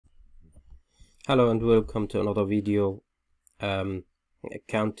Hello and welcome to another video,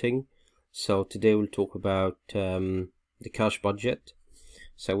 accounting. So today we'll talk about the cash budget.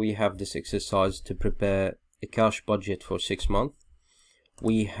 So we have this exercise to prepare a cash budget for 6 months.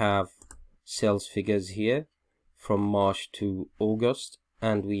 We have sales figures here from March to August,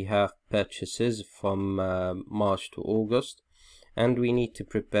 and we have purchases from March to August, and we need to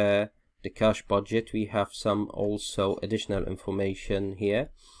prepare the cash budget. We have some also additional information here.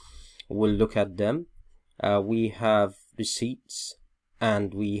 We'll look at them. We have receipts,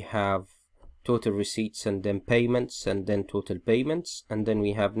 and we have total receipts, and then payments, and then total payments, and then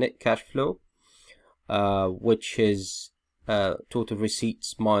we have net cash flow, which is total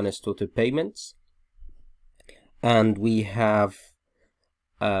receipts minus total payments, and we have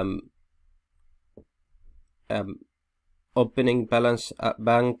opening balance at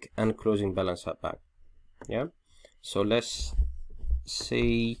bank and closing balance at bank. Yeah, so let's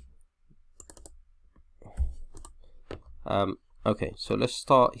see. Okay, so let's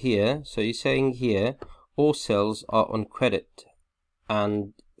start here. So you're saying here all sales are on credit,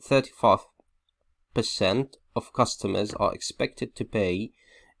 and 35% of customers are expected to pay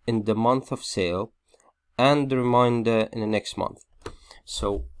in the month of sale, and the remainder in the next month.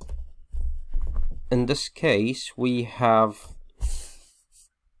 So in this case we have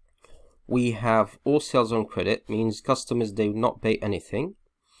all sales on credit, means customers, they will not pay anything.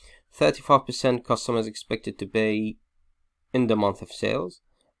 35% customers expected to pay in the month of sales,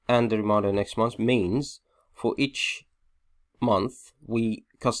 and the remainder next month, means for each month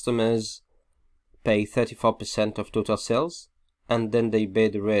customers pay 35% of total sales, and then they pay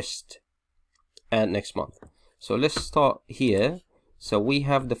the rest next month. So let's start here. So we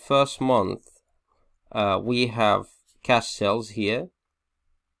have the first month, we have cash sales here.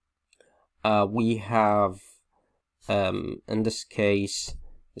 We have in this case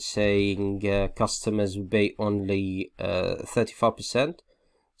saying customers will pay only 35%.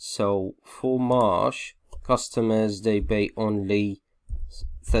 So for March, customers, they pay only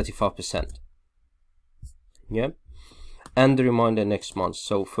 35%. Yeah, and the remainder next month.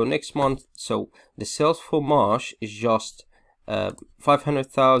 So for next month, so the sales for March is just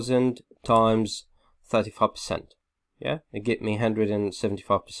 500,000 times 35%. Yeah, it get me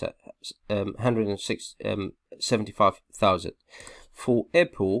 175%, 175,000. For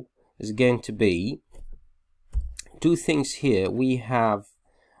April is going to be two things here. We have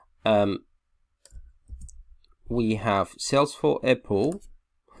sales for April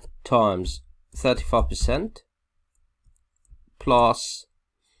times 35% plus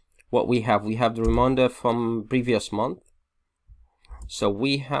what we have the remainder from previous month. So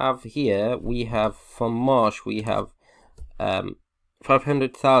we have here, we have from March, we have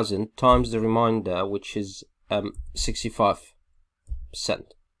 500,000 times the remainder, which is 65%.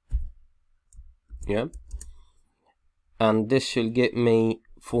 Yeah, and this should get me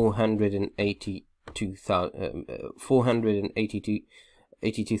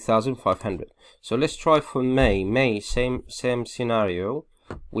 482,500. So let's try for May. Same scenario.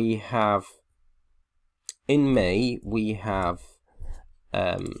 We have in May we have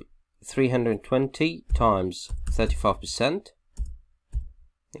 320 times 35%.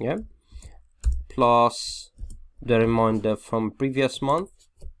 Yeah, plus the remainder from previous month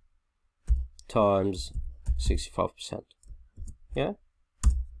times 65%. Yeah,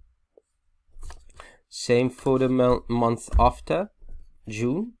 same for the month after,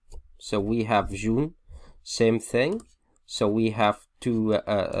 June. So we have June, same thing. So we have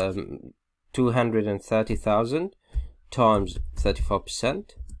 230,000 times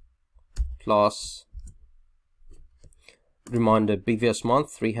 35% plus remainder previous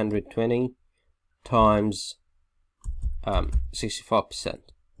month, 320 times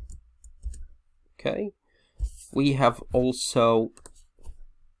 65%. Okay, we have also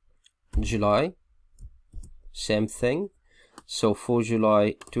July, same thing. So for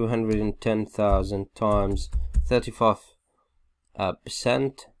July, 210,000 times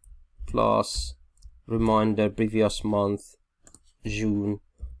 35% plus remainder previous month, June,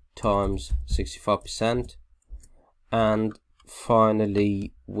 times 65%. And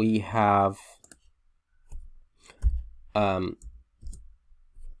finally we have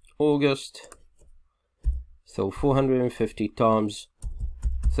August. So 450 times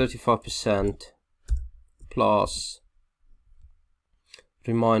 35% plus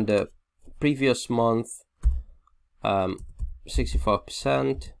remainder previous month,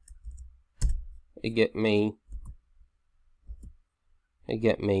 65%. It get me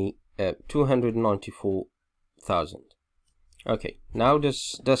 294,000. Okay, now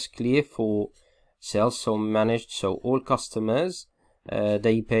that's clear for sales. So managed, so all customers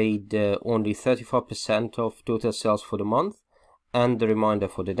they paid only 35% of total sales for the month and the remainder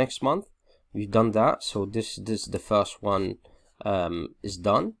for the next month. We've done that, so this the first one is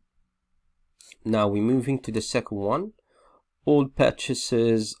done. Now we're moving to the second one. All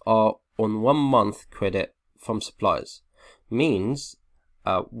purchases are on 1 month credit from suppliers. Means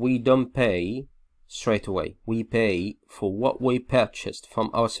we don't pay straight away. We pay for what we purchased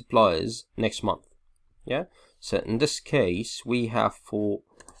from our suppliers next month. Yeah. So in this case, we have for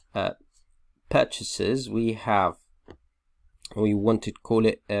purchases, we want to call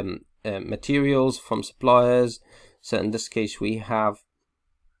it materials from suppliers. So in this case, we have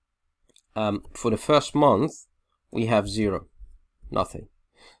for the first month we have 0, nothing.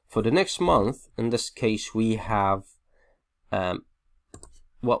 For the next month, in this case, we have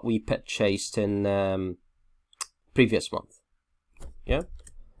what we purchased in previous month. Yeah,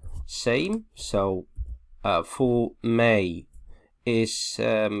 same. So for May is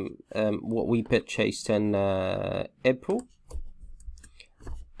what we purchased in April,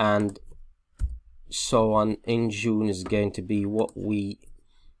 and so on. In June is going to be what we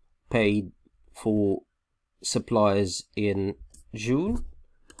paid for suppliers in June,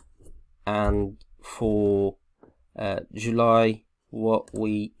 and for July what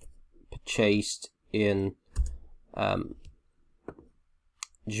we purchased in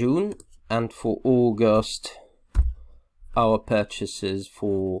June, and for August our purchases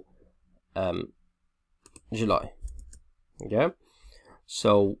for July. Yeah,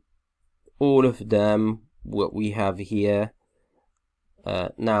 so all of them what we have here.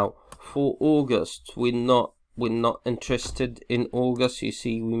 Now for August, we're not interested in August. You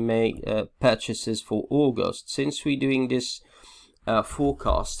see, we made purchases for August. Since we're doing this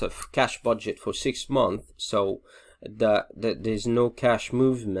forecast of cash budget for 6 months, so that there's no cash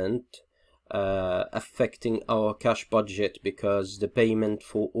movement affecting our cash budget, because the payment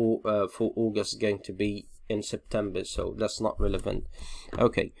for August is going to be in September, so that's not relevant.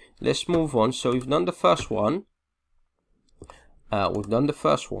 Okay, let's move on. So we've done the first one. We've done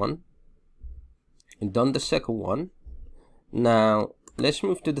the second one. Now let's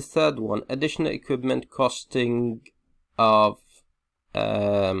move to the third one. Additional equipment costing of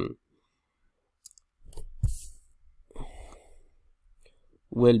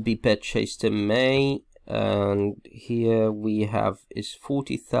will be purchased in May, and here we have is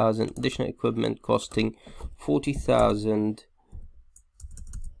 40,000. Additional equipment costing 40,000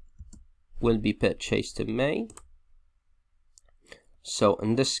 will be purchased in May. So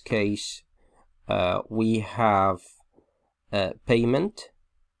in this case, we have payment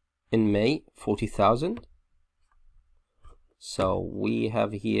in May 40,000. So we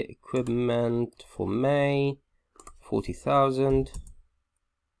have here equipment for May 40,000.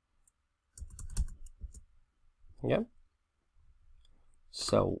 Yeah.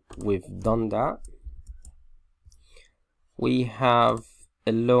 So we've done that. We have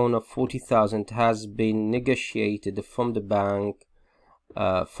a loan of 40,000 has been negotiated from the bank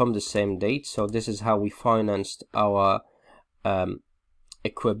from the same date. So this is how we financed our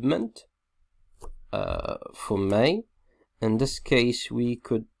equipment for May. In this case, we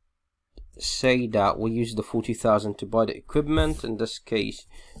could say that we use the 40,000 to buy the equipment. In this case,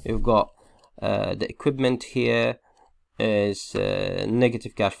 we've got the equipment here is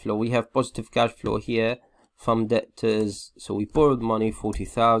negative cash flow. We have positive cash flow here from debtors. So we borrowed money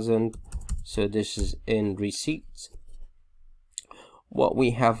 40,000. So this is in receipts. What we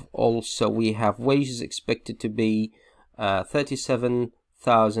have also, we have wages expected to be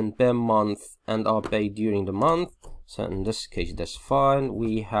 37,000 per month and are paid during the month. So in this case, that's fine.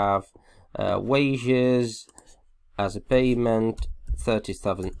 We have wages as a payment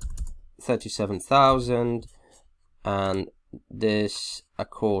 37,000, and this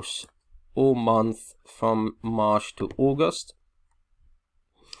across all month from March to August.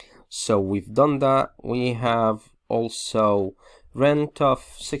 So we've done that. We have also rent of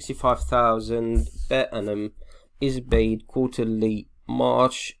 65,000 per annum is paid quarterly,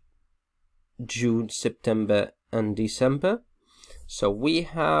 March, June, September and December. So we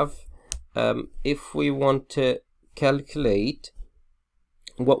have if we want to calculate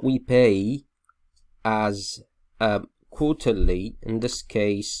what we pay as quarterly, in this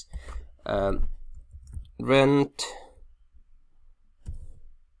case rent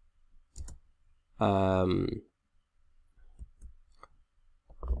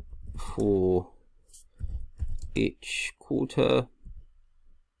for each quarter.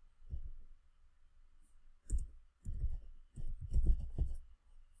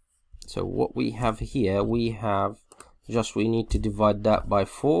 So what we have here, we have just, we need to divide that by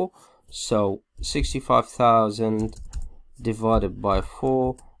 4. So 65,000 divided by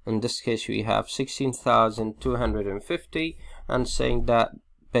 4. In this case we have 16,250, and saying that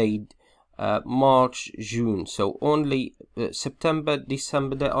paid March, June. So only September,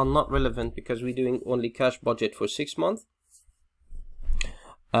 December, they are not relevant because we're doing only cash budget for 6 months.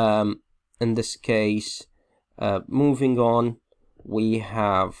 In this case, moving on, we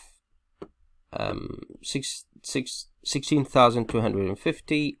have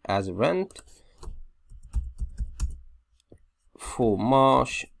 16,250 as rent for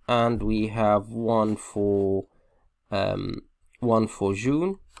March, and we have one for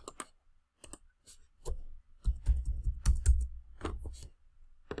June.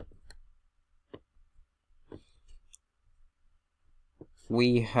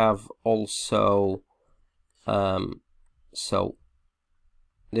 We have also so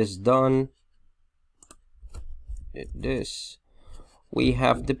this done. This we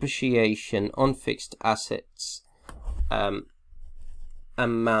have depreciation on fixed assets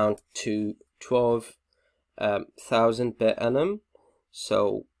amount to 12,000 per annum.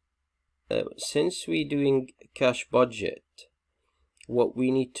 So since we're doing cash budget, what we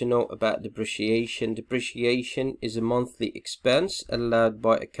need to know about depreciation is a monthly expense allowed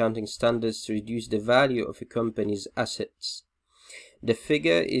by accounting standards to reduce the value of a company's assets. The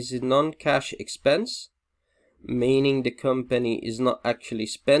figure is a non-cash expense, meaning the company is not actually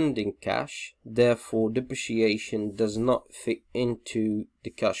spending cash, therefore depreciation does not fit into the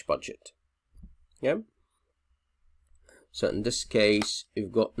cash budget. Yeah. So in this case,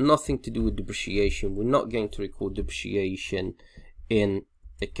 we've got nothing to do with depreciation. We're not going to record depreciation in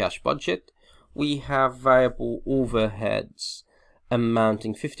the cash budget. We have variable overheads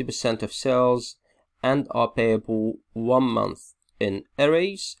amounting 50% of sales and are payable 1 month in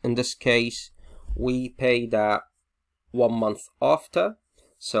arrears. In this case, we pay that 1 month after.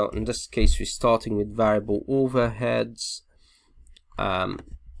 So in this case, we're starting with variable overheads.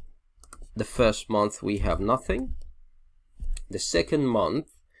 The first month we have nothing. The second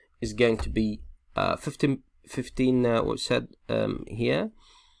month is going to be 15 what said here,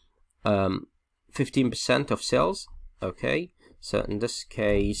 15% of sales. Okay, so in this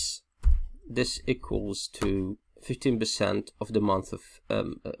case, this equals to 15% of the month of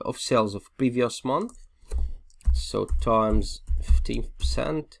sales of previous month. So times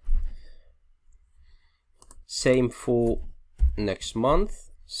 15%. Same for next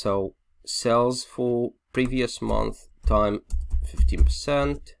month. So sales for previous month times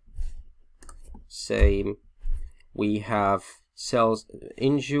 15%. Same. We have sales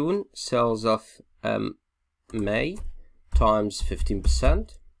in June, sales of May times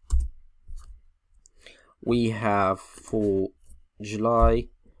 15%. We have for July,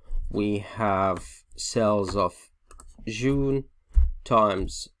 we have sales of June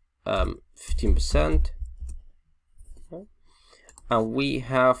times 15%. And we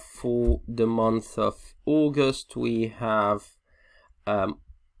have for the month of August, we have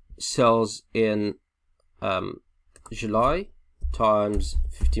sales in July times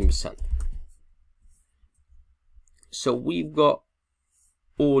 15%. So we've got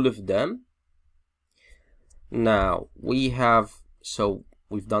all of them. Now we have, so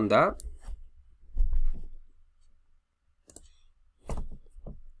we've done that.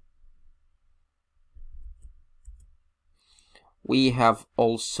 We have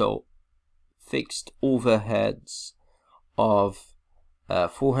also fixed overheads of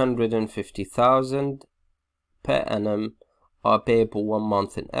 450,000 per annum are payable 1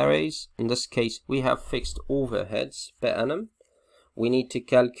 month in arrears. In this case, we have fixed overheads per annum. We need to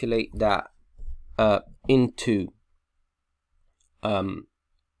calculate that into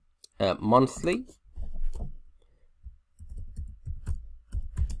monthly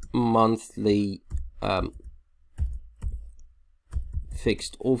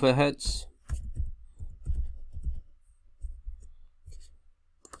fixed overheads.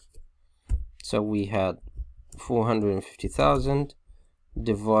 So we had 450,000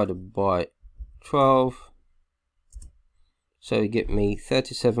 divided by 12. So you get me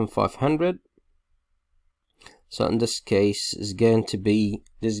 37,500. So in this case, this is going to be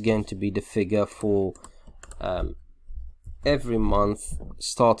the figure for every month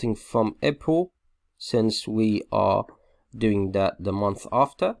starting from April, since we are doing that the month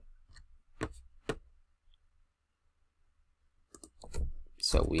after.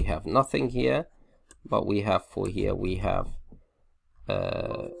 So we have nothing here, but we have for here, we have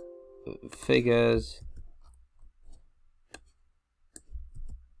figures.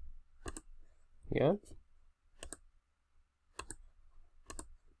 Yeah.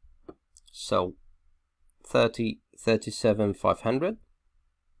 So 37,500.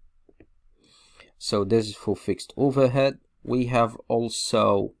 So this is for fixed overhead. we have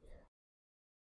also